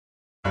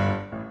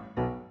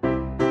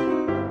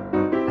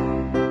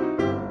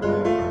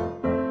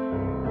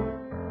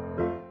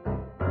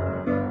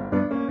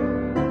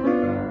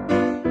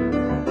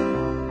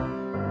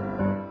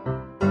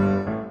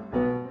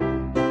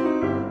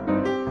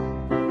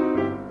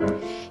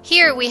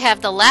Here we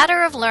have the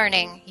ladder of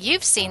learning.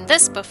 You've seen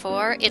this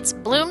before. It's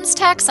Bloom's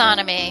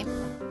taxonomy.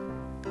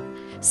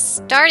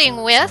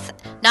 Starting with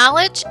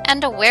knowledge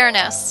and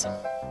awareness,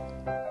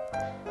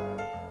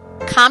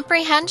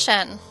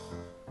 comprehension,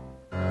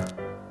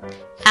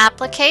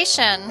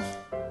 application,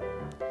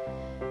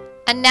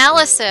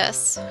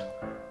 analysis,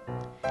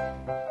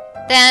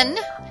 then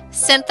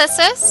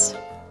synthesis,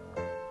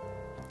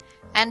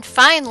 and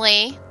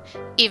finally,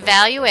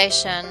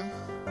 evaluation.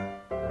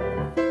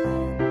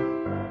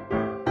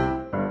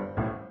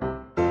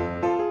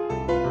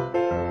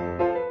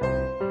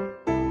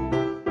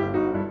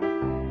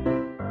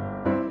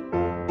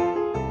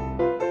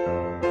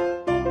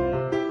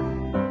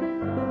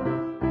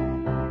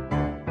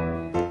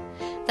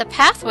 The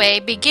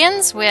pathway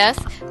begins with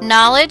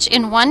knowledge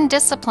in one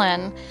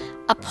discipline.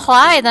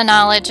 Apply the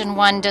knowledge in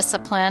one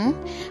discipline.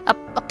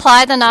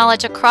 Apply the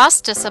knowledge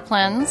across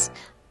disciplines.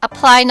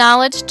 Apply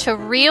knowledge to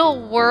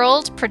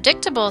real-world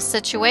predictable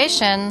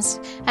situations.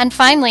 And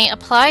finally,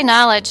 apply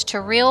knowledge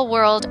to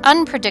real-world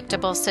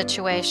unpredictable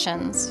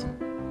situations.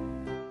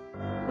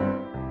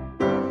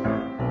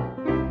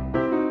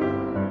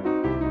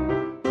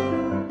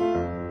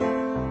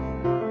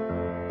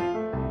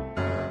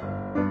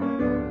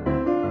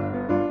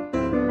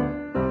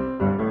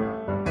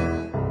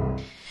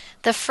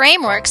 The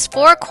framework's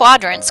 4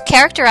 quadrants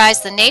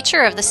characterize the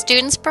nature of the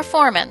student's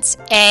performance.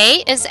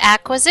 A is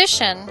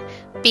acquisition,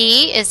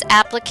 B is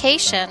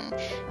application,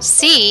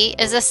 C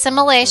is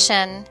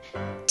assimilation,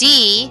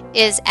 D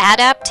is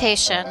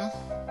adaptation.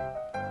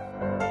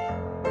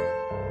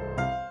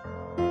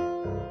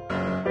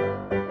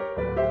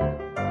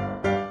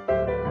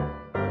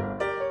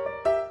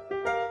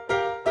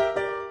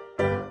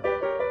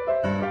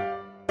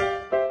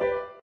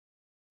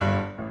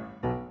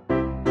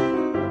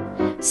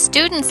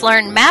 Students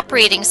learn map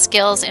reading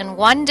skills in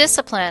one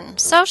discipline,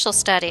 social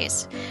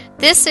studies.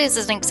 This is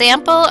an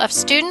example of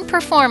student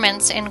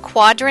performance in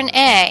Quadrant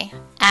A,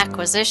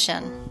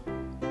 acquisition.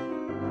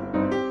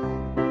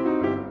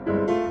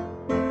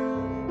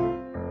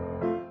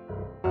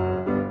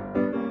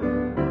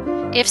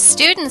 If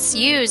students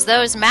use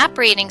those map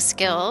reading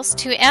skills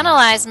to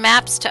analyze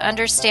maps to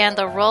understand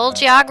the role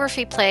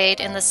geography played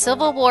in the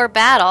Civil War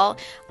battle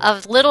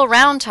of Little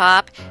Round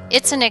Top,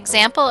 it's an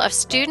example of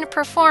student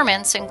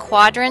performance in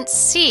Quadrant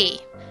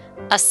C,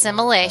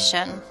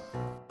 assimilation.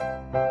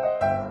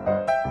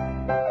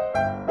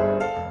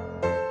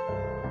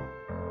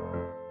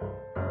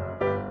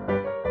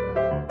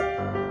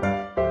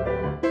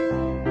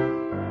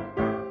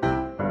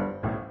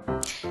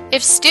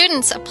 If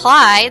students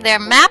apply their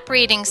map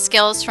reading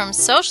skills from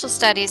social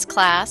studies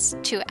class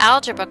to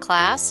algebra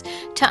class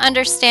to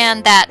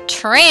understand that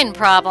train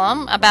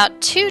problem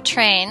about 2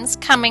 trains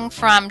coming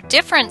from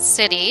different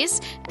cities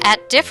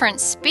at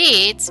different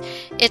speeds,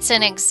 it's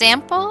an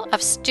example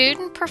of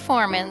student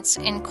performance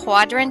in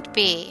Quadrant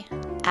B,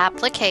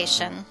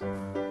 application.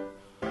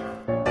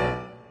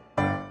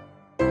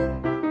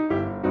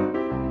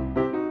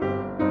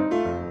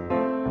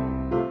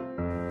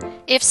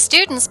 If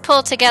students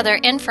pull together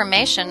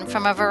information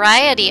from a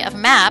variety of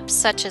maps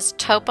such as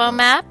topo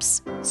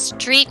maps,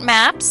 street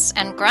maps,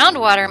 and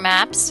groundwater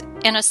maps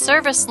in a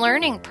service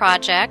learning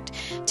project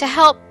to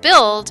help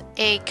build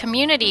a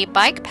community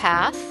bike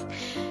path,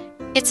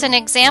 it's an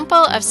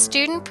example of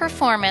student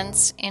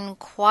performance in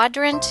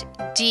Quadrant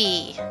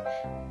D,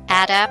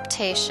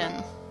 adaptation.